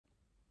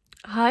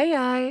Hi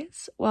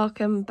guys,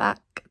 welcome back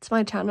to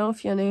my channel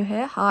if you're new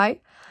here. Hi,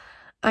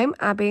 I'm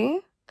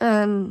Abby,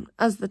 and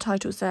as the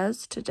title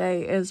says,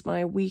 today is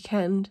my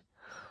weekend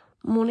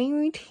morning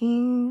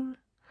routine.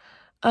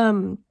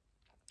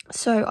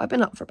 So I've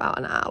been up for about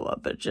an hour,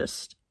 but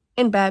just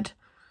in bed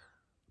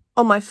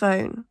on my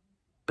phone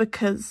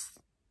because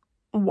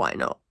why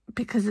not?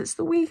 Because it's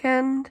the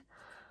weekend.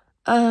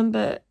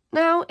 But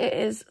now it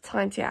is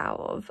time to get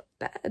out of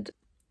bed.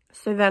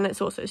 So then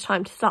it's also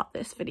time to start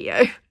this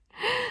video.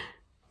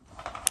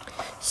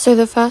 So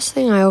the first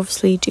thing I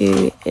obviously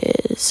do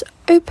is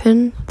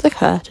open the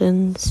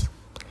curtains.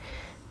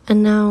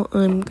 And now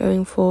I'm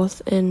going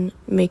forth in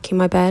making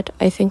my bed.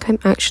 I think I'm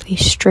actually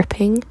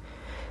stripping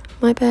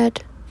my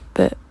bed,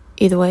 but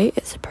either way,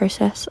 it's a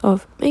process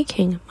of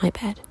making my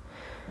bed.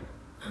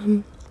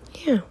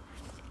 Yeah,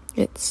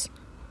 it's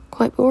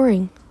quite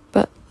boring,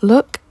 but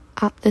look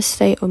at the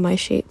state of my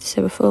sheets.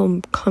 They were full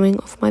on coming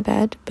off my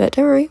bed, but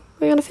don't worry,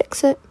 we're gonna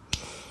fix it.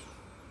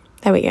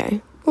 There we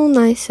go, all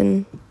nice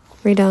and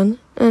redone.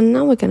 And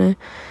now we're gonna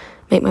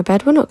make my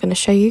bed. We're not gonna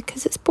show you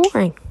because it's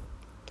boring.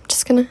 I'm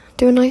just gonna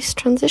do a nice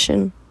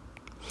transition.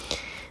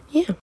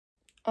 Yeah,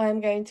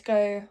 I'm going to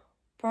go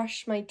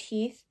brush my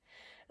teeth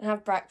and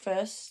have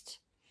breakfast.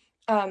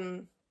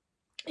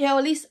 Yeah, or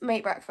at least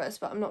make breakfast,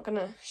 but I'm not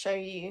gonna show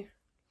you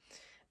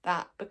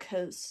that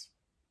because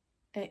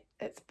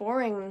it's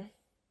boring.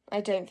 I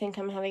don't think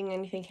I'm having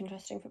anything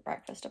interesting for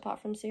breakfast apart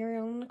from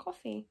cereal and a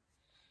coffee.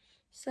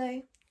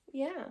 So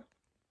yeah,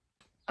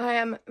 I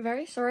am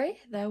very sorry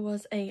there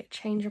was a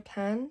change of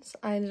plans.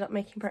 I ended up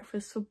making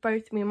breakfast for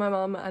both me and my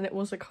mum, and it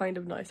was a kind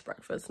of nice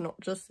breakfast, not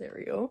just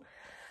cereal.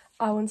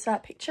 I will insert a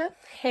picture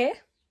here.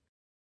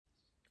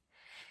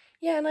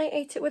 Yeah, and I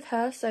ate it with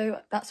her,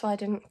 so that's why I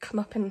didn't come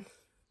up and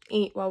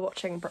eat while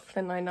watching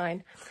Brooklyn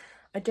Nine-Nine.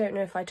 I don't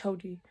know if I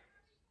told you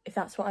if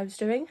that's what I was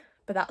doing,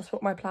 but that's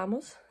what my plan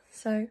was.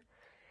 So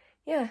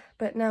yeah,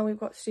 but now we've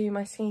got to do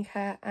my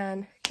skincare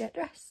and get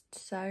dressed.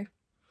 So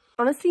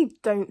honestly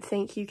don't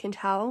think you can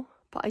tell,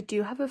 but I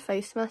do have a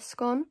face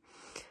mask on.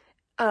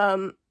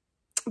 But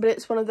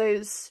it's one of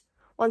those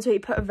ones where you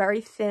put a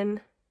very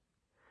thin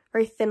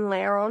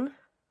layer on.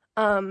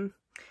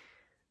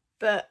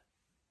 But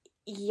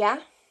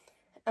yeah,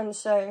 and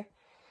so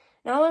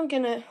now I'm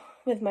gonna,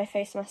 with my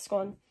face mask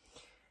on,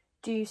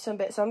 do some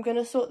bits. So I'm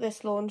gonna sort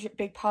this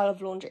big pile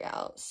of laundry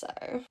out. So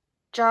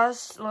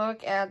just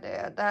look at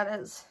it, that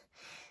is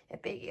a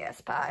big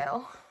ass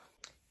pile.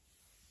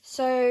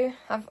 So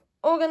I've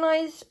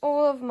organized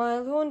all of my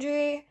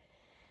laundry,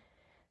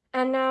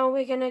 and now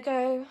we're gonna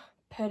go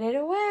put it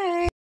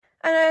away.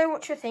 I know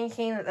what you're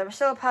thinking, that there was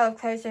still a pile of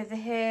clothes over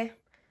here.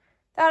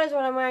 That is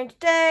what I'm wearing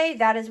today.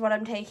 That is what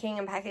I'm taking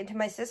and packing to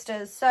my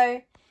sister's.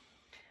 So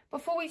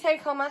before we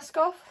take our mask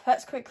off,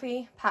 let's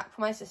quickly pack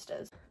for my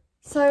sister's.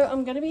 So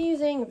I'm going to be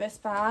using this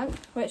bag,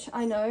 which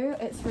I know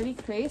it's really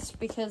creased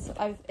because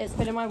it's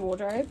been in my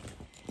wardrobe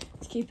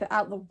to keep it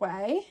out of the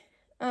way.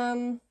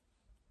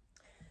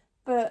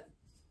 But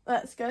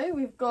let's go.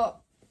 We've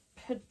got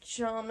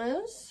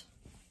pajamas.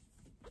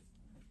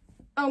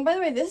 Oh, by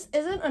the way, this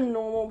isn't a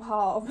normal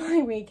part of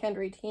my weekend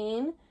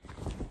routine.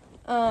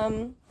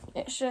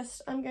 It's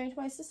just I'm going to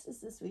my sister's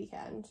this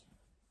weekend.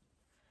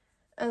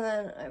 And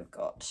then I've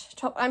got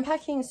top. I'm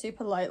packing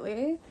super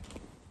lightly.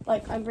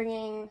 Like, I'm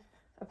bringing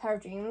a pair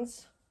of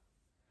jeans,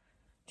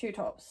 2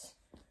 tops,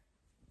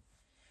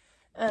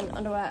 and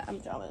underwear and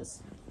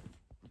pajamas.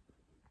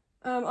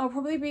 I'll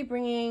probably be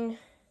bringing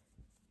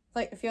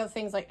like a few other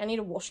things. Like, I need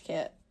a wash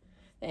kit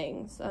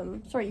things.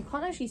 Sorry, you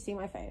can't actually see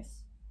my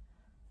face.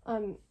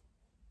 I'm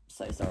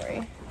so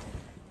sorry.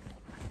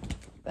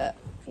 But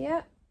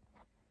yeah.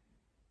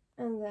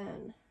 And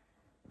then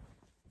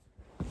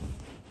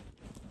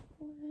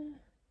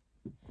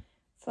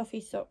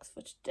fluffy socks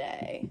for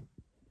today.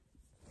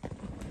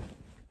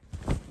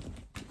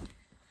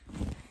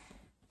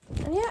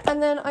 And yeah,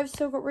 and then I've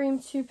still got room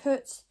to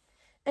put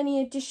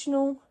any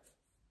additional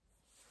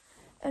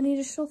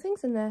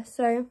things in there.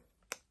 So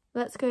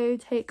let's go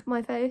take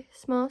my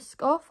face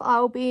mask off.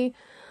 I'll be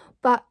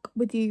back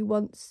with you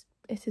once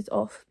it is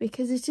off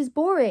because it is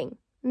boring.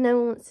 No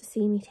one wants to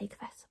see me take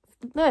a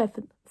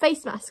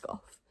face mask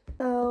off.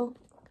 So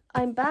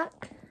I'm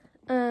back,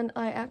 and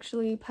I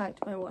actually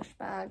packed my wash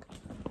bag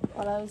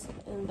while I was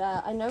in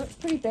there. I know it's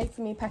pretty big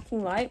for me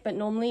packing light, but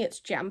normally it's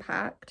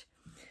jam-packed.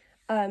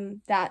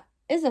 That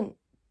isn't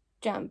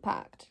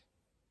jam-packed.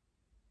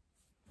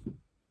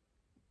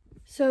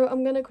 So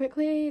I'm gonna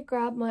quickly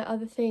grab my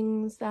other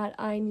things that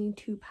I need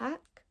to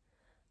pack.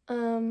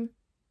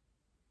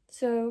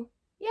 So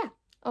yeah,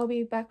 I'll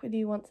be back with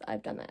you once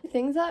I've done that.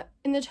 Things that,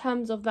 in the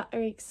terms of that,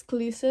 are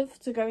exclusive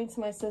to going to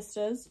my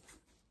sister's,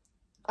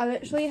 I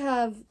literally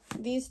have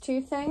these 2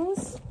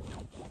 things,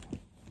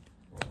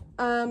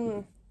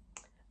 and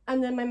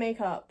then my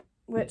makeup,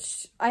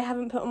 which I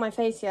haven't put on my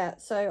face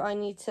yet, so I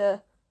need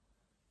to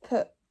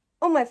put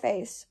on my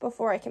face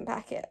before I can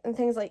pack it, and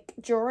things like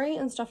jewelry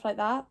and stuff like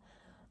that.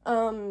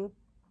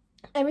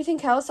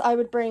 Everything else I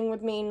would bring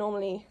with me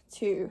normally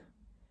to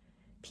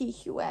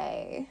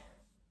PQA.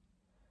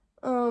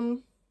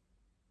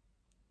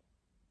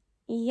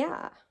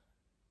 yeah.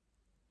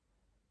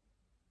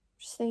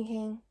 Just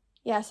thinking.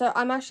 Yeah, so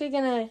I'm actually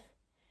gonna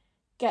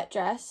get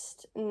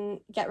dressed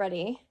and get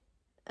ready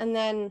and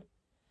then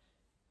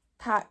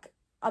pack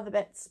other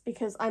bits,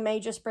 because I may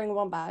just bring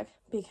one bag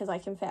because I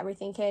can fit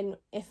everything in.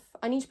 If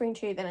I need to bring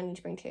two, then I need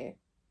to bring two.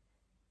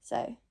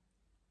 So,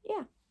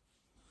 yeah.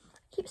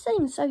 I keep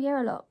saying so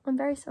yeah a lot. I'm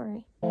very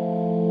sorry.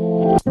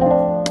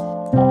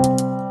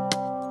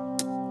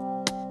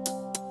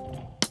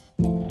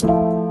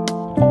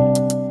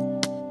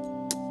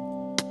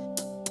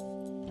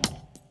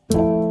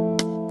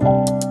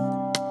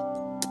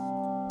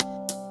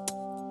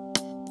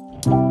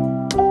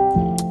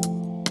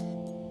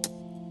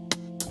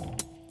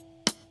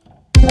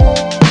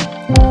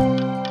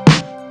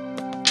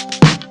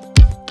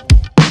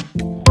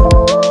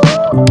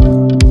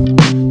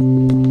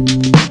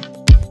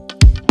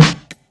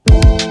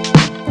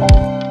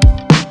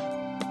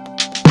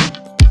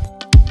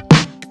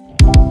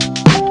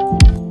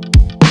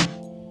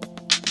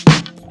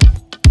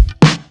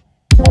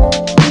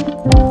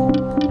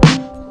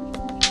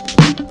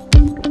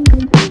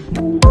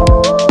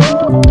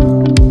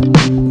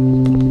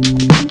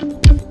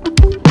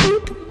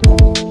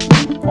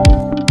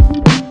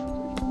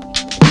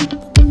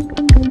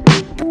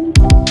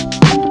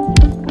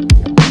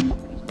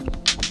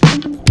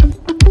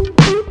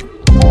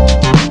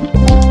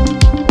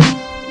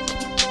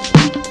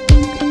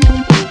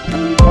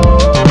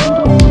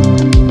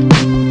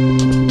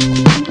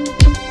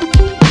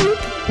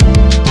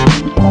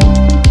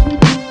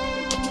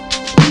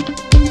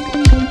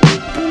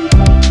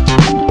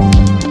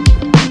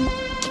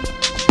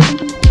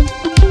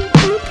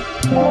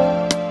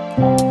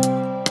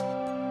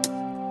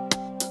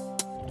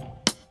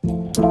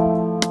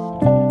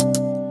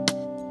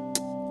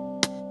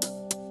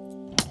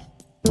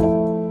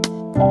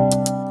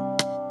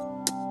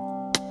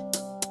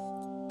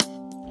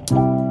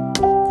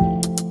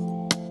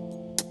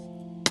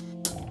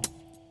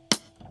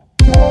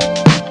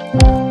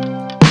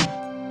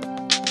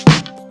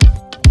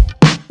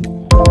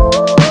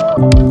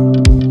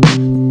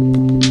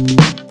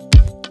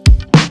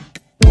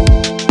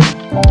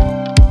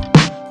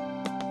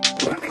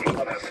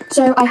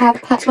 So I have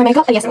packed my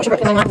makeup. Yes, I'm actually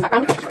going on in the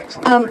background.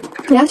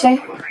 Yeah, today.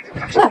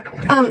 So,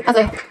 I don't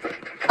know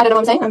what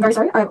I'm saying. I'm very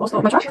sorry. I've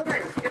also got my trash.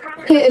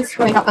 Here is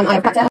my makeup, and I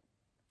have packed it.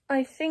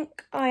 I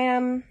think I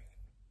am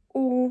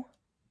all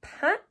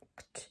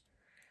packed.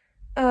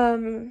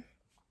 Yeah,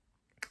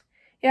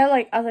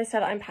 like, as I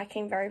said, I'm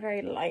packing very,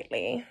 very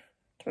lightly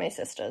to my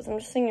sisters. I'm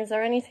just thinking, is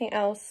there anything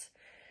else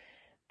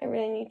I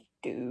really need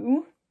to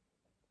do?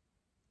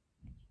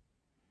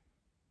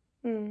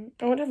 I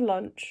want to have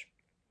lunch.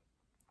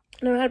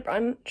 No, I had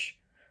brunch,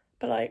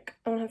 but like,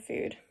 I want to have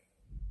food.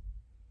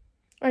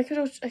 I could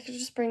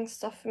just bring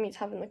stuff for me to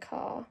have in the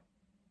car.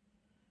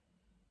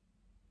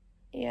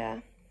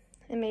 Yeah,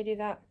 I may do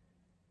that.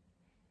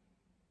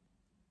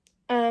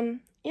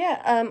 I'm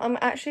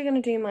actually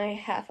gonna do my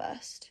hair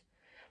first.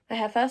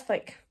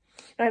 Like,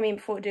 you know what I mean,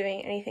 before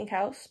doing anything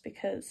else,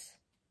 because,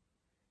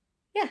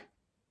 yeah.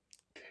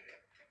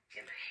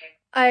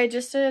 I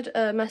just did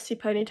a messy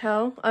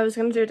ponytail. I was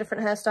gonna do a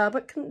different hairstyle,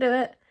 but couldn't do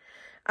it.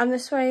 And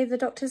this way the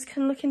doctors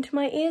can look into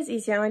my ears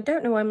easier. And I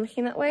don't know why I'm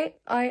looking that way.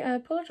 I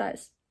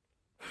apologise.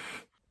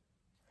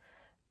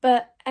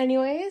 But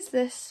anyways,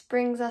 this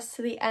brings us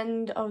to the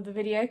end of the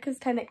video, because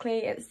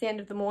technically it's the end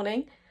of the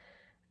morning.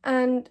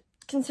 And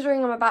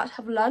considering I'm about to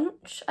have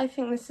lunch, I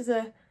think this is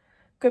a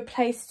good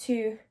place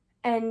to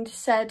end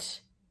said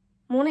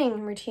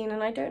morning routine.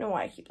 And I don't know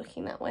why I keep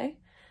looking that way.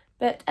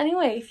 But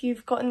anyway, if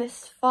you've gotten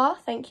this far,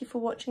 thank you for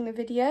watching the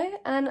video,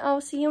 and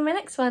I'll see you in my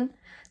next one.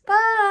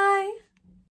 Bye!